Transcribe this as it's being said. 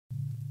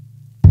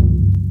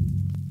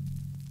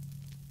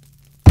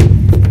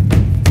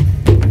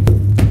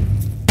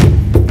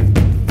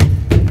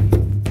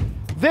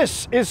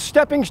This is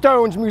Stepping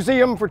Stones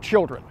Museum for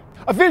Children,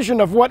 a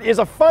vision of what is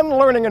a fun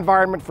learning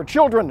environment for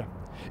children.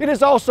 It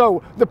is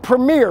also the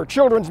premier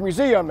children's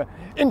museum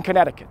in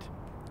Connecticut.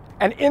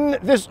 And in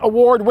this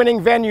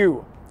award-winning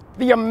venue,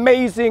 the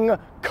amazing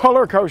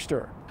Color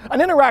Coaster, an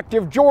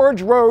interactive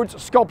George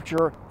Rhodes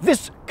sculpture,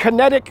 this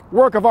kinetic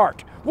work of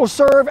art will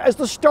serve as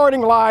the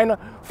starting line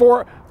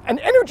for an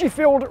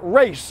energy-filled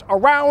race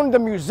around the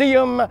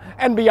museum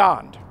and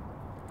beyond.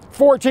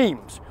 4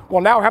 teams will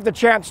now have the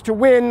chance to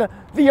win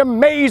the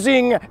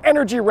amazing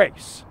energy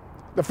race.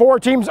 The 4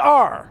 teams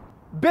are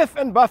Biff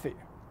and Buffy,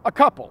 a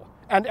couple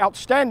and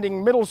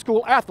outstanding middle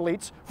school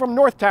athletes from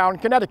Northtown,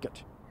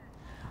 Connecticut.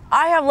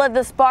 I have led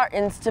the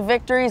Spartans to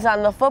victories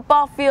on the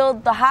football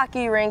field, the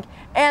hockey rink,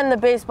 and the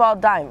baseball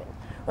diamond.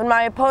 When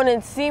my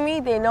opponents see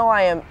me, they know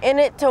I am in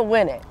it to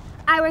win it.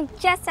 I work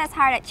just as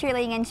hard at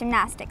cheerleading and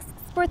gymnastics.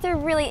 Sports are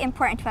really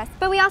important to us,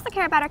 but we also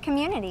care about our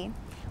community.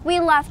 We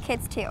love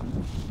kids too.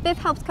 Biff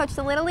helps coach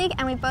the Little League,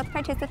 and we both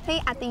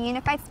participate at the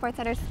Unified Sports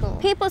at our school.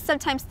 People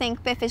sometimes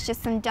think Biff is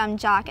just some dumb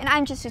jock and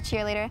I'm just a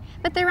cheerleader,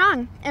 but they're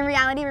wrong. In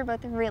reality, we're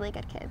both really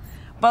good kids.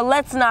 But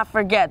let's not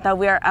forget that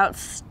we are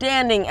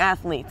outstanding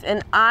athletes,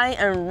 and I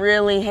am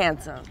really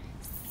handsome.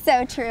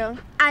 So true.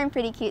 I'm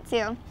pretty cute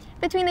too.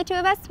 Between the 2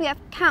 of us, we have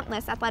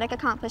countless athletic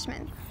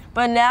accomplishments.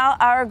 But now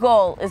our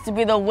goal is to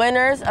be the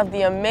winners of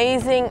the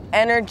amazing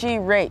energy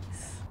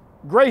race.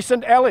 Grace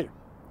and Ellie,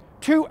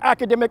 2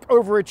 academic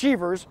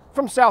overachievers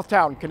from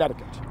Southtown,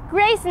 Connecticut.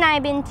 Grace and I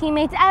have been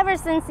teammates ever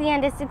since the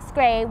end of 6th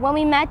grade when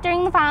we met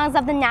during the finals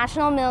of the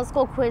National Middle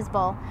School Quiz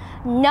Bowl.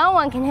 No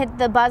one can hit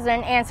the buzzer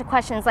and answer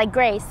questions like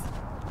Grace.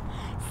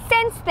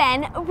 Since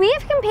then, we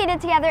have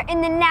competed together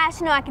in the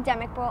National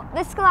Academic Bowl,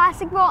 the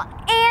Scholastic Bowl,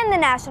 and the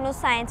National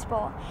Science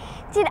Bowl.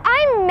 Did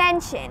I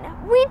mention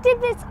we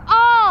did this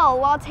all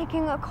while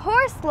taking a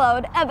course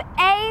load of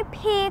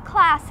AP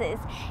classes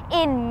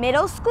in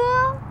middle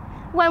school?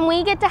 When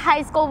we get to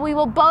high school, we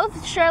will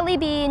both surely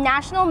be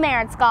National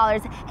Merit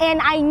Scholars,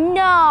 and I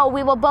know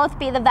we will both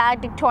be the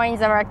valedictorians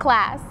of our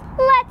class.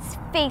 Let's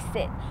face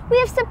it, we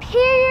have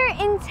superior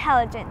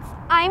intelligence.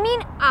 I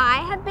mean,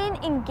 I have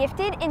been in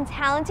gifted and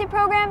talented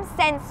programs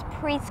since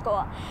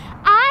preschool.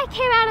 I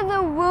came out of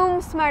the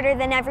womb smarter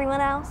than everyone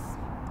else.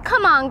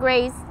 Come on,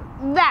 Grace,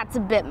 that's a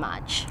bit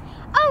much.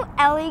 Oh,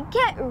 Ellie,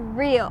 get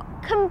real.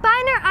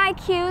 Combine our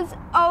IQs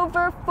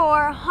over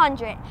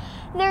 400.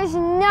 There's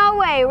no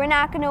way we're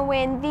not going to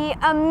win the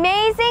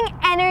amazing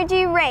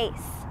energy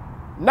race.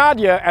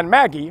 Nadia and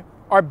Maggie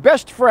are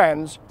best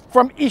friends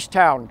from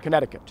Easttown,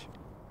 Connecticut.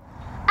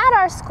 At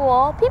our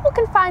school, people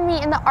can find me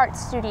in the art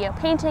studio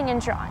painting and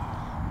drawing,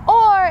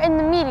 or in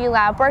the media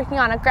lab working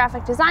on a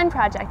graphic design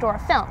project or a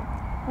film.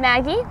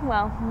 Maggie?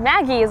 Well,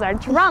 Maggie is our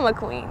drama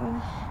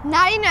queen.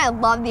 Nadia and I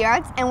love the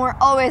arts, and we're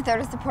always there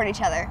to support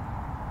each other.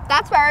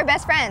 That's why we're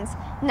best friends.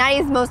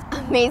 Nadia's the most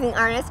amazing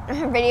artist, and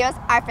her videos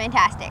are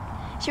fantastic.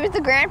 She was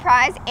the grand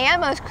prize and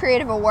most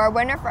creative award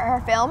winner for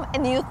her film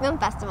in the Youth Film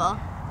Festival.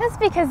 That's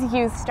because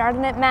you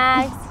started it,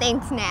 Mags.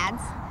 Thanks,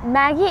 Nads.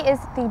 Maggie is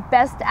the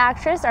best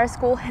actress our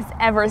school has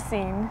ever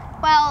seen.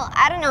 Well,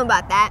 I don't know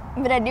about that,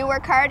 but I do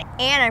work hard,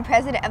 and I'm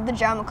president of the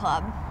drama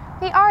club.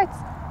 The arts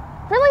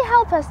really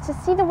help us to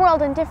see the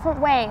world in different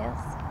ways.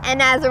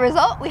 And as a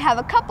result, we have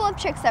a couple of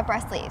tricks up our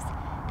sleeves.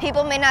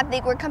 People may not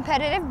think we're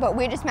competitive, but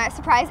we just might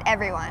surprise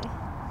everyone.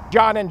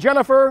 John and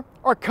Jennifer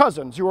are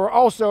cousins who are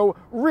also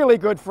really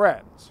good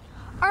friends.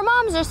 Our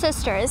moms are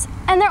sisters,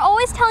 and they're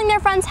always telling their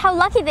friends how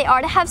lucky they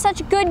are to have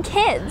such good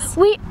kids.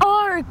 We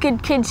are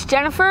good kids,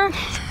 Jennifer.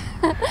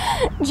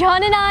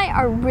 John and I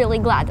are really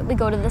glad that we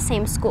go to the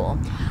same school.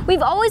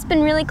 We've always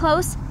been really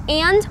close,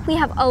 and we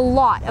have a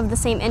lot of the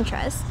same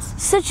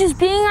interests. Such as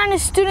being on a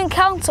student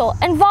council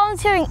and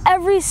volunteering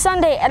every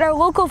Sunday at our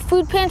local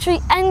food pantry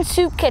and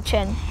soup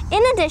kitchen.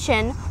 In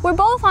addition, we're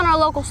both on our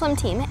local swim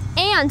team,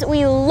 and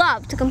we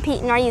love to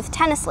compete in our youth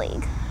tennis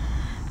league.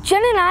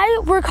 Jen and I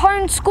work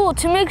hard in school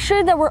to make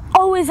sure that we're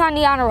always on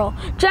the honor roll.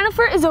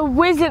 Jennifer is a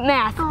whiz at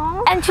math,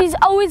 and she's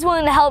always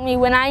willing to help me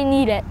when I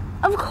need it.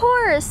 Of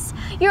course!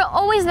 You're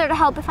always there to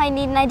help if I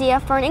need an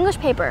idea for an English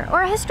paper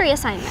or a history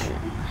assignment.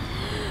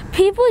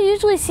 People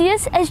usually see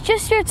us as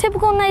just your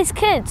typical nice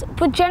kids,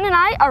 but Jen and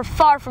I are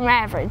far from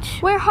average.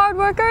 We're hard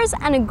workers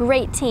and a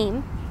great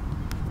team.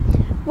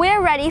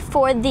 We're ready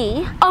for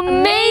the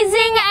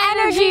Amazing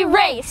Energy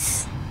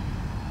Race!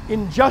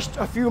 In just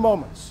a few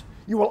moments,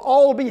 you will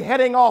all be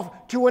heading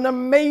off to an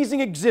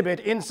amazing exhibit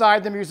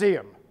inside the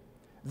museum.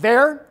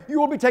 There, you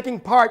will be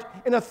taking part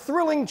in a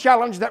thrilling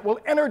challenge that will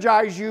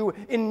energize you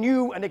in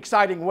new and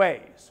exciting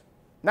ways.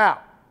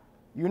 Now,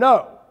 you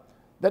know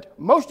that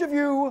most of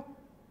you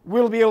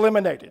will be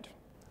eliminated.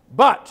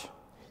 But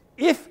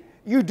if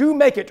you do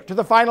make it to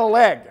the final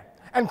leg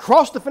and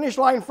cross the finish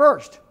line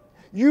first,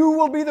 you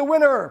will be the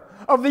winner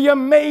of the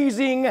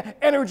amazing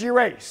energy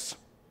race.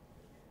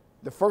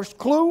 The first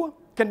clue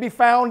can be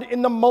found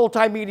in the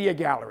multimedia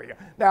gallery.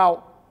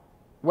 Now,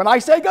 when I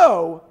say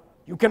go,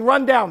 you can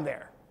run down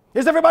there.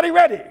 Is everybody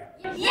ready?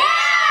 Yeah!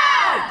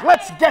 Right,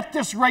 let's get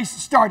this race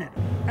started.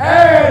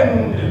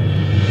 And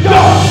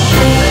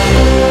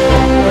go!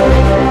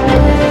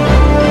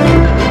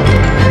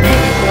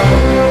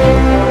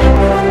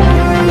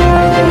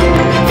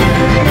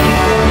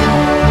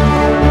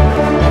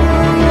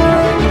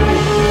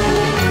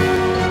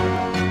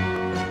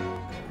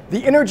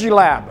 The Energy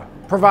Lab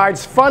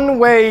provides fun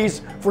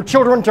ways for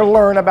children to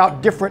learn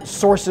about different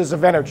sources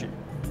of energy.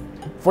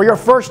 For your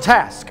first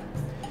task,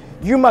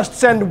 you must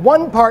send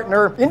one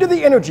partner into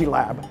the Energy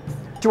Lab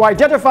to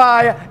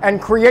identify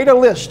and create a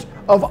list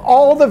of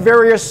all the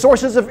various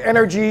sources of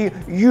energy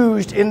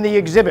used in the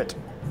exhibit.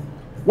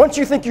 Once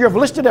you think you have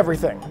listed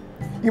everything,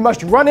 you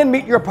must run and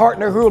meet your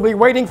partner who will be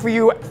waiting for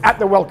you at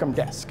the welcome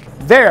desk.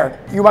 There,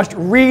 you must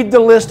read the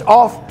list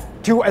off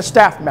to a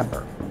staff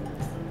member.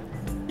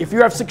 If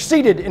you have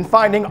succeeded in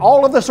finding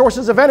all of the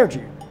sources of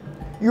energy,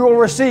 you will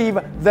receive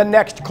the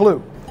next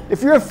clue.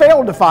 If you have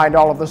failed to find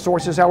all of the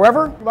sources,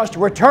 however, you must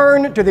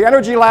return to the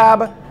Energy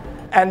Lab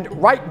and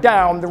write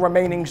down the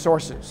remaining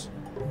sources.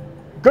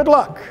 Good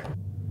luck.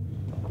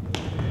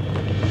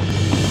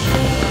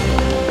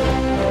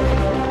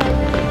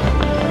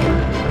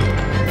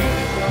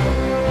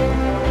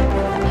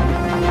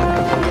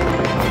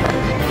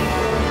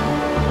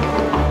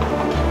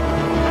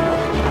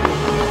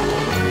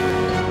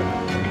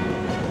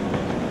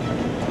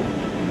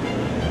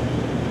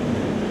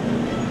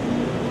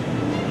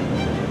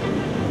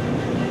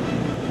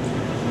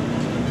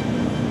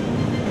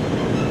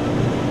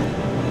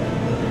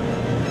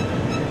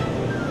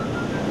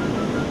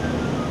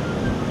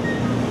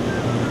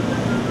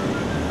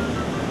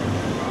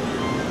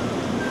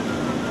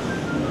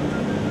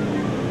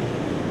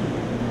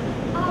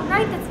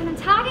 That's what I'm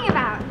talking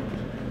about.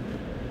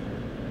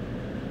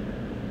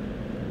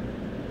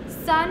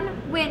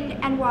 Sun, wind,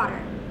 and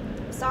water.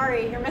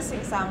 Sorry, you're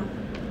missing some.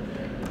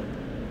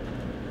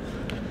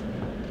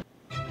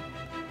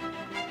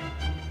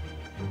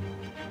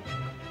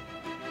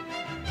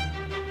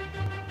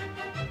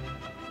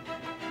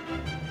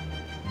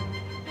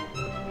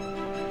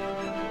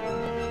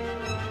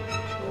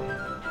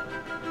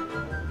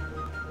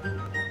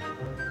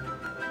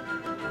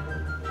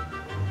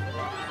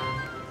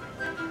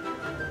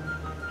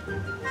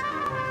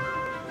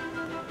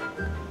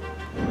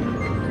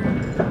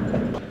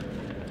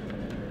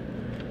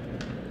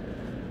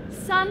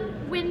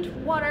 Sun,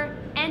 wind, water,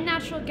 and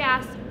natural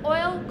gas,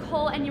 oil,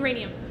 coal, and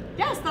uranium.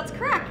 Yes, that's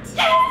correct.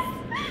 Yes!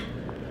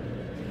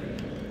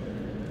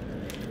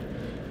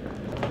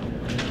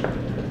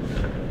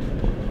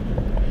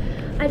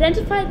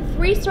 Identify the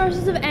 3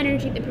 sources of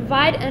energy that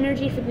provide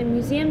energy for the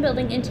museum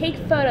building and take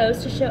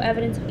photos to show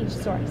evidence of each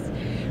source.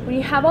 When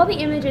you have all the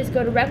images,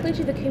 go directly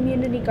to the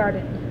community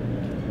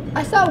garden.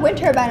 I saw a wind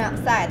turbine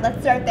outside.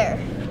 Let's start there.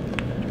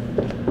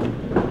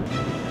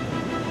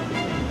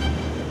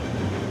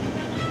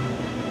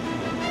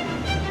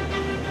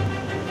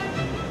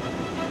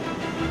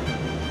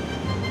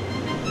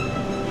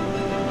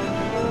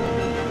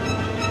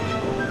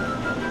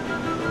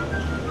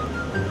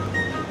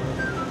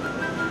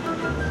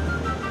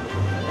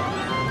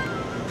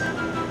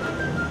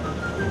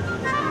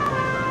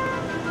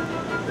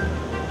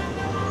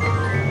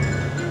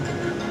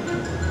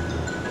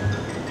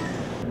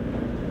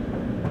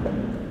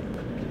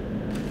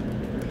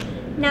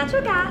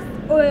 Natural gas,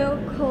 oil,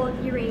 coal,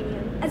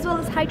 uranium, as well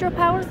as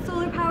hydropower,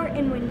 solar power,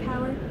 and wind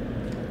power.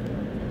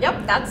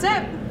 Yep, that's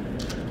it.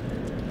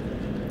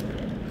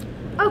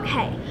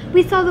 Okay,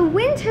 we saw the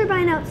wind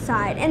turbine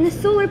outside and the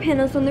solar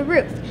panels on the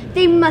roof.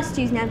 They must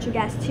use natural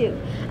gas too.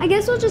 I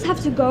guess we'll just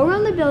have to go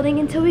around the building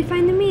until we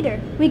find the meter.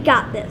 We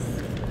got this.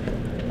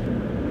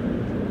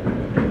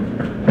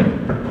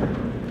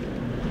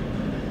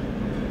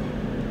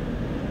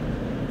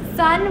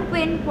 Sun,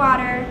 wind,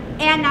 water,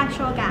 and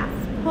natural gas.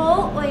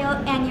 Coal,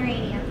 oil, and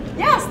uranium.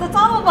 Yes, that's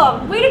all of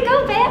them. Way to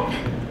go, Bip!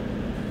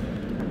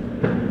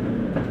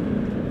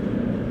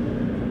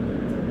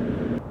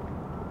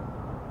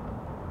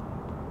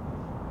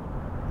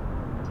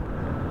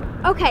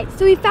 Okay,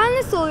 so we found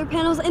the solar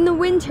panels and the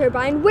wind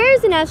turbine.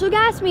 Where's the natural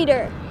gas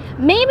meter?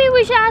 Maybe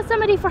we should ask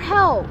somebody for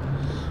help.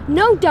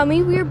 No,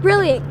 dummy, we are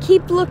brilliant.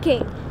 Keep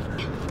looking.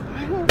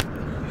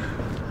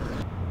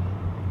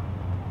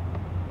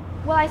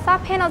 Well, I saw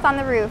panels on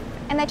the roof,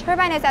 and the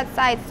turbine is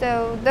outside,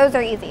 so those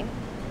are easy.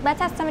 Let's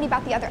ask somebody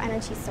about the other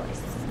energy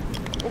source.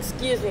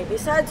 Excuse me,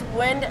 besides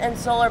wind and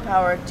solar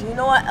power, do you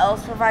know what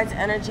else provides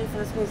energy for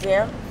this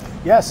museum?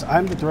 Yes,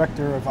 I'm the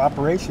director of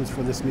operations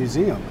for this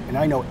museum, and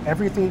I know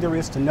everything there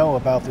is to know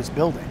about this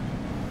building.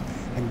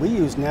 And we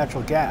use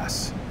natural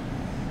gas.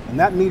 And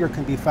that meter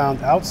can be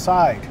found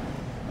outside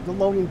of the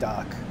loading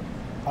dock,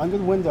 under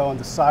the window on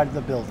the side of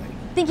the building.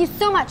 Thank you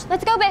so much.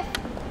 Let's go, Biff.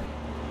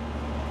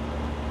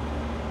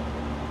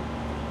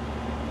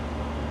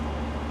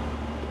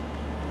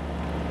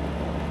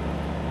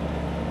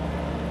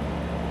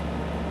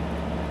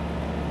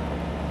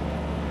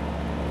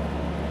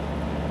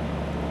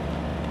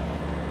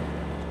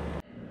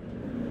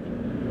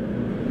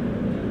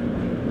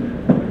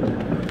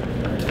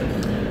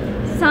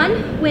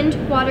 Sun,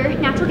 wind, water,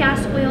 natural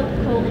gas, oil,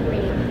 coal, and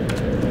uranium.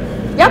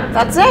 Yep,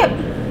 that's it.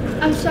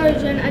 I'm sorry,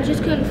 Jen, I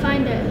just couldn't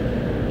find it.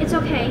 It's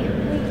okay.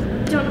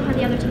 We don't know how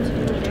the other teams are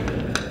doing either.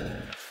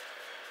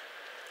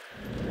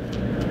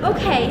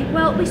 Okay,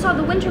 well, we saw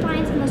the wind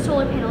turbines and the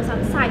solar panels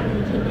outside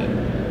when we came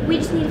in. We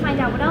just need to find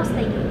out what else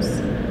they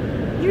use.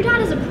 Your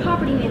dad is a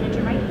property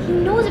manager, right? He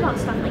knows about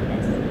stuff like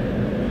this.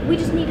 We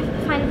just need to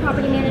find a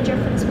property manager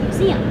for this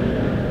museum.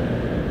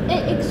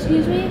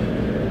 Excuse me?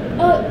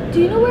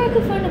 Do you know where I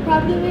could find a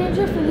property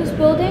manager for this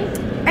building?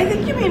 I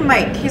think you mean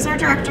Mike. He's our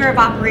director of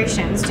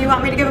operations. Do you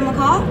want me to give him a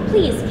call?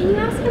 Please, can you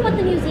ask him what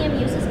the museum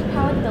uses to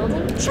power the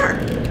building? Sure.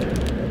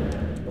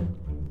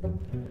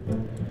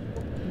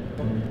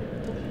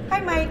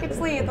 Hi Mike, it's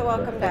Lee at the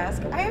welcome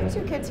desk. I have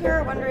 2 kids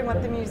here wondering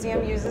what the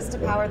museum uses to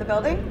power the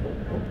building.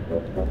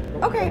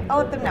 Okay, I'll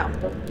let them know.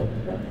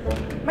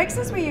 Mike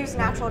says we use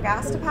natural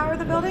gas to power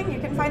the building. You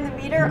can find the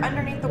meter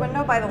underneath the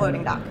window by the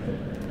loading dock.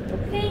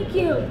 Thank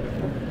you.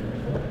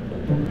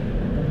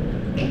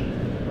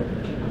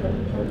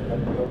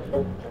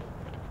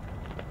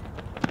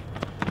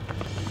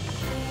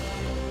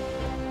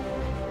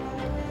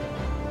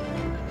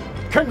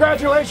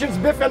 Congratulations,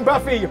 Biff and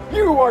Buffy.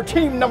 You are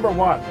team number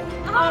 1.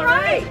 All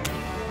right.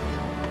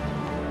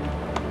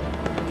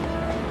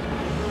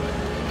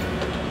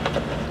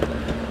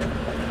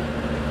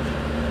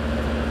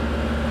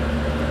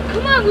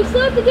 Come on, we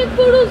still have to get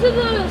photos of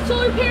the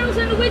solar panels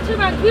and the wind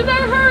turbines. We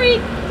better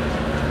hurry.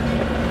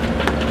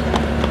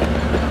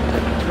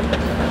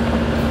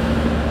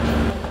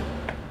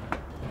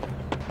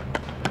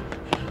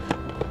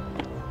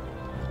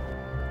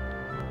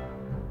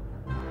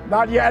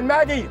 Nadia and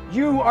Maggie,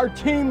 you are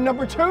team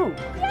number 2.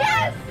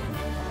 Yes!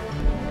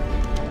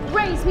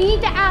 Grace, we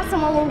need to ask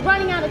someone. We're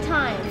running out of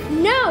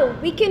time. No,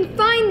 we can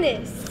find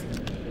this.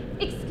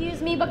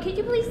 Excuse me, but could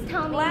you please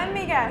tell me? Let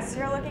me guess,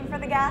 you're looking for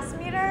the gas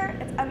meter?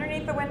 It's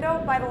underneath the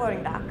window by the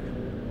loading dock.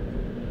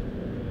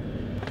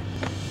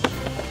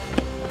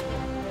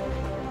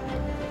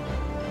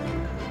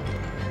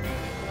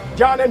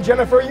 John and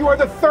Jennifer, you are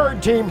the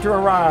 3rd team to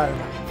arrive.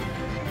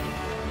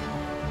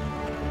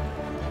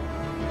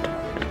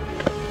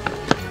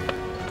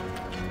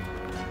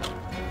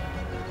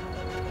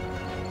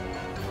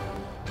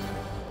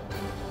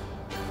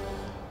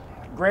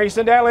 Grace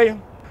and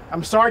Ellie,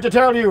 I'm sorry to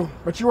tell you,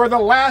 but you are the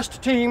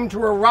last team to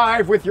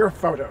arrive with your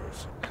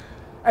photos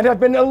and have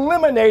been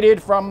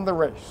eliminated from the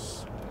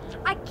race.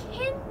 I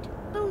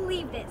can't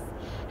believe this.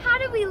 How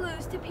did we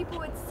lose to people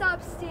with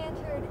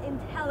substandard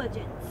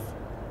intelligence?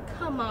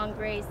 Come on,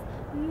 Grace.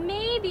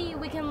 Maybe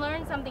we can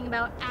learn something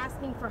about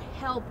asking for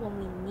help when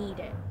we need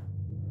it.